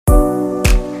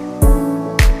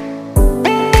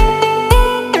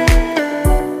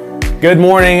Good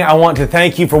morning. I want to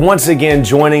thank you for once again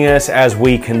joining us as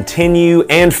we continue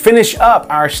and finish up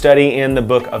our study in the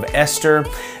book of Esther.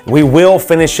 We will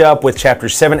finish up with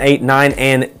chapters 7, 8, 9,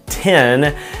 and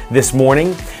 10 this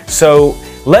morning. So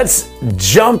let's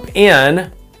jump in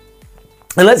and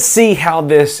let's see how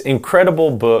this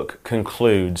incredible book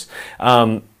concludes.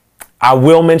 I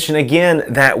will mention again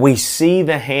that we see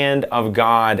the hand of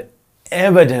God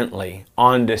evidently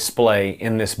on display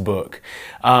in this book.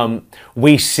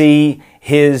 We see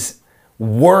His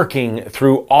working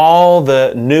through all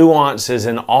the nuances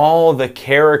and all the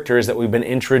characters that we've been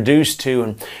introduced to.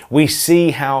 And we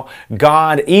see how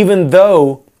God, even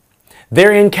though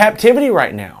they're in captivity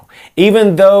right now,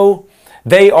 even though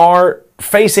they are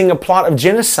facing a plot of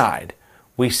genocide,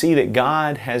 we see that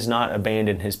God has not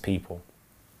abandoned His people,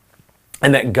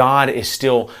 and that God is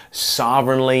still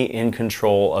sovereignly in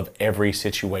control of every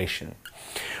situation.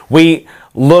 We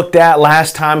looked at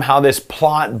last time how this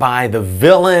plot by the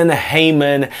villain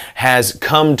Haman has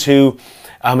come to,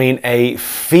 a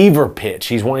fever pitch.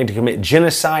 He's wanting to commit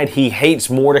genocide. He hates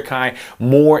Mordecai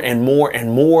more and more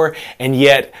and more, and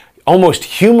yet almost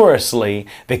humorously,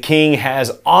 the king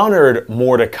has honored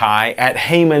Mordecai at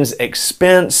Haman's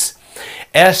expense.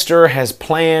 Esther has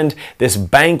planned this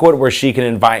banquet where she can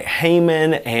invite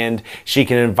Haman and she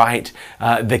can invite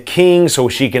the king so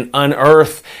she can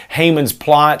unearth Haman's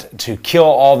plot to kill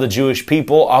all the Jewish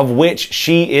people, of which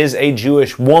she is a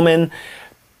Jewish woman.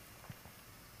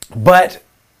 But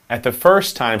at the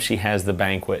first time she has the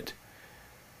banquet,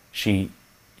 she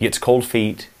gets cold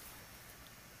feet.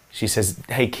 She says,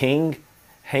 "Hey, King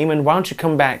Haman, why don't you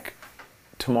come back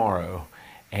tomorrow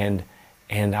and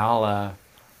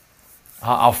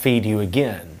I'll feed you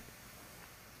again."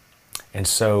 And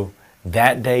so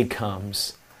that day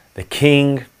comes. The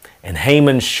king and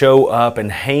Haman show up,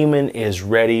 and Haman is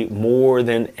ready more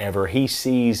than ever. He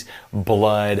sees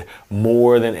blood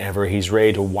more than ever. He's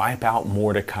ready to wipe out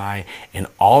Mordecai and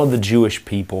all of the Jewish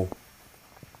people.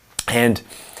 And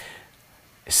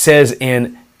it says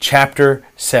in chapter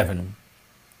 7,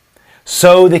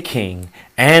 "So the king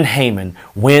and Haman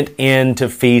went in to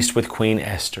feast with Queen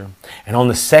Esther. And on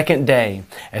the second day,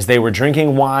 as they were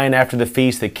drinking wine after the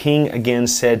feast, the king again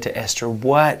said to Esther,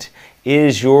 'What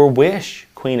is your wish,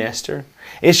 Queen Esther?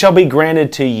 It shall be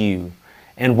granted to you.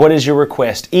 And what is your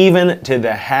request? Even to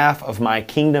the half of my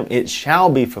kingdom it shall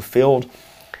be fulfilled.'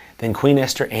 Then Queen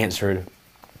Esther answered,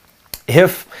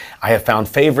 'If I have found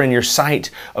favor in your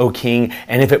sight, O king,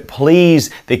 and if it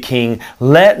please the king,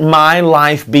 let my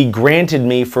life be granted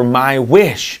me for my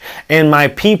wish, and my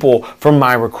people for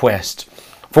my request.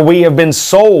 For we have been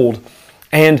sold,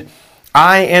 and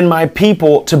I and my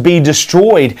people to be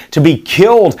destroyed, to be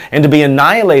killed, and to be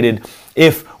annihilated.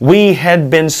 If we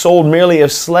had been sold merely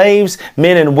as slaves,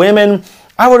 men and women,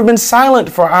 I would have been silent,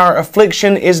 for our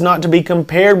affliction is not to be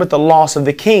compared with the loss of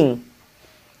the king.'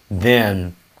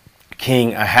 Then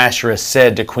King Ahasuerus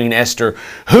said to Queen Esther,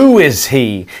 'Who is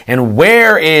he, and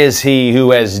where is he who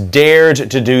has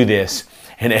dared to do this?'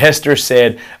 And Esther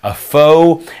said, 'A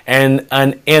foe and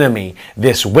an enemy,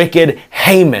 this wicked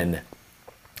Haman.'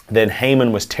 Then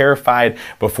Haman was terrified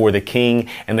before the king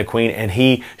and the queen, and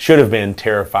he should have been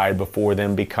terrified before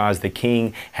them because the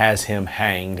king has him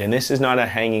hanged. And this is not a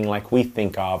hanging like we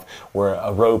think of, where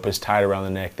a rope is tied around the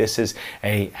neck. This is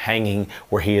a hanging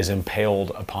where he is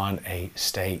impaled upon a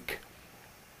stake.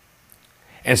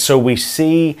 And so we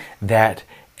see that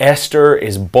Esther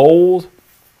is bold,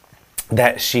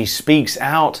 that she speaks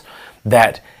out,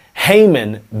 that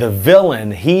Haman, the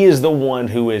villain, he is the one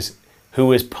who is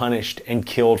punished and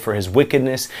killed for his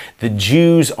wickedness. The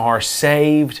Jews are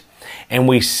saved, and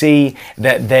we see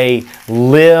that they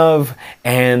live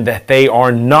and that they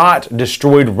are not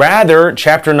destroyed. Rather,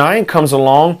 chapter 9 comes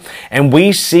along, and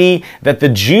we see that the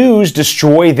Jews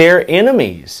destroy their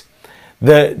enemies.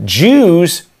 The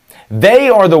Jews, they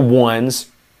are the ones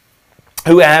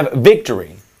who have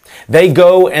victory. They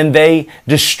go and they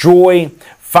destroy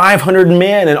 500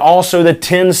 men and also the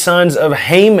 10 sons of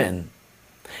Haman.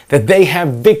 That they have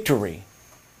victory.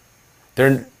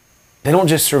 They don't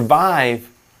just survive,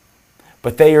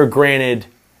 but they are granted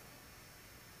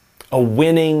a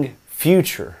winning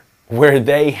future where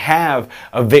they have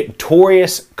a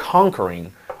victorious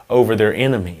conquering over their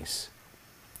enemies.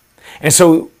 And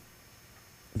so,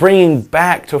 bringing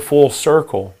back to full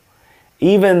circle,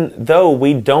 even though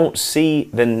we don't see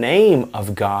the name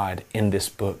of God in this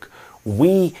book,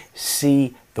 we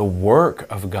see the work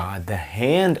of God, the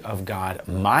hand of God,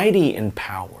 mighty in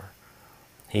power.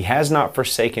 He has not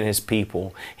forsaken His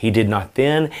people. He did not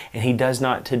then, and He does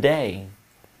not today.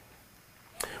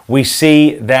 We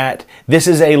see that this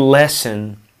is a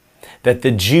lesson that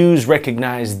the Jews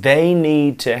recognize they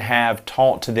need to have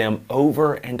taught to them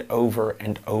over and over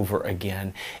and over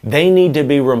again. They need to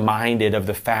be reminded of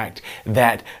the fact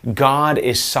that God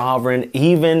is sovereign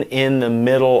even in the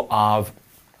middle of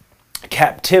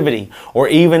captivity, or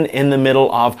even in the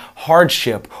middle of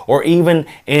hardship, or even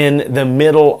in the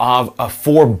middle of a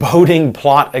foreboding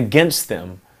plot against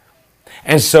them.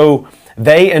 And so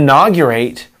they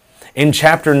inaugurate in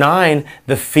chapter 9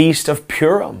 the Feast of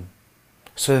Purim,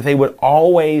 so that they would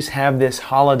always have this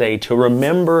holiday to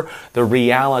remember the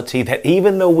reality that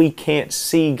even though we can't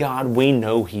see God, we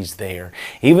know He's there.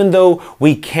 Even though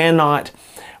we cannot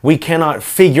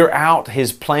figure out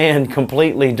His plan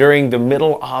completely during the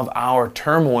middle of our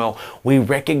turmoil, we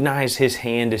recognize His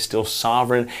hand is still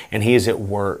sovereign and He is at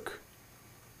work.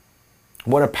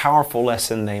 What a powerful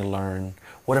lesson they learn.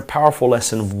 What a powerful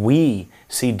lesson we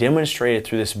see demonstrated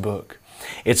through this book.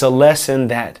 It's a lesson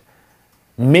that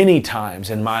many times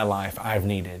in my life I've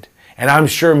needed. And I'm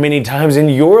sure many times in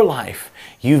your life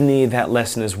you've needed that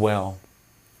lesson as well.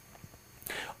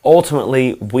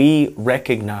 Ultimately, we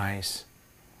recognize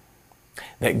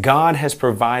that God has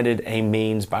provided a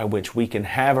means by which we can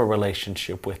have a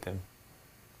relationship with Him.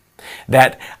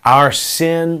 That our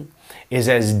sin is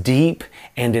as deep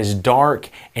and as dark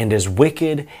and as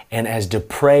wicked and as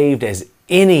depraved as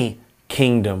any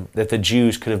kingdom that the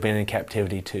Jews could have been in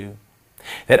captivity to.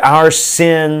 That our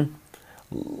sin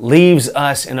leaves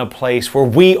us in a place where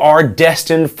we are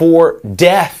destined for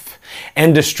death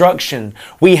and destruction.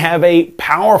 We have a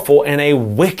powerful and a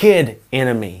wicked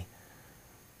enemy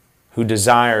who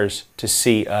desires to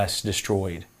see us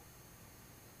destroyed.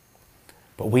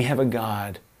 But we have a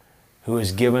God who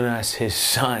has given us His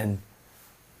Son,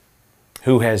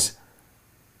 who has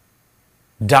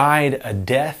died a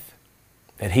death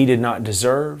that He did not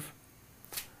deserve,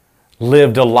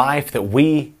 lived a life that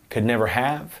we could never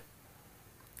have,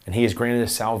 and He has granted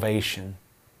us salvation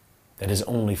that is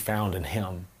only found in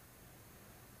Him.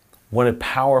 What a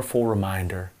powerful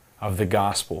reminder of the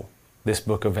gospel this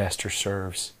book of Esther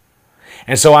serves.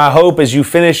 And so I hope as you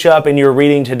finish up in your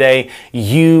reading today,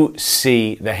 you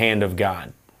see the hand of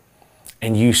God.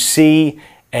 And you see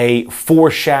a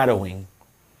foreshadowing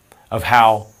of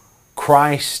how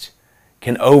Christ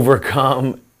can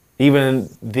overcome even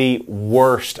the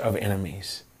worst of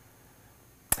enemies.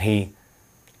 He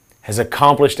has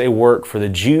accomplished a work for the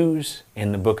Jews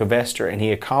in the book of Esther, and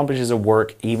He accomplishes a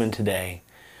work even today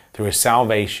through His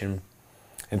salvation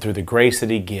and through the grace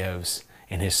that He gives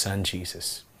in His Son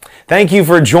Jesus. Thank you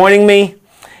for joining me,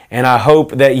 and I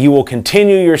hope that you will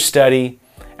continue your study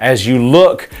as you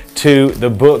look to the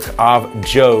book of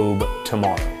Job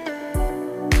tomorrow.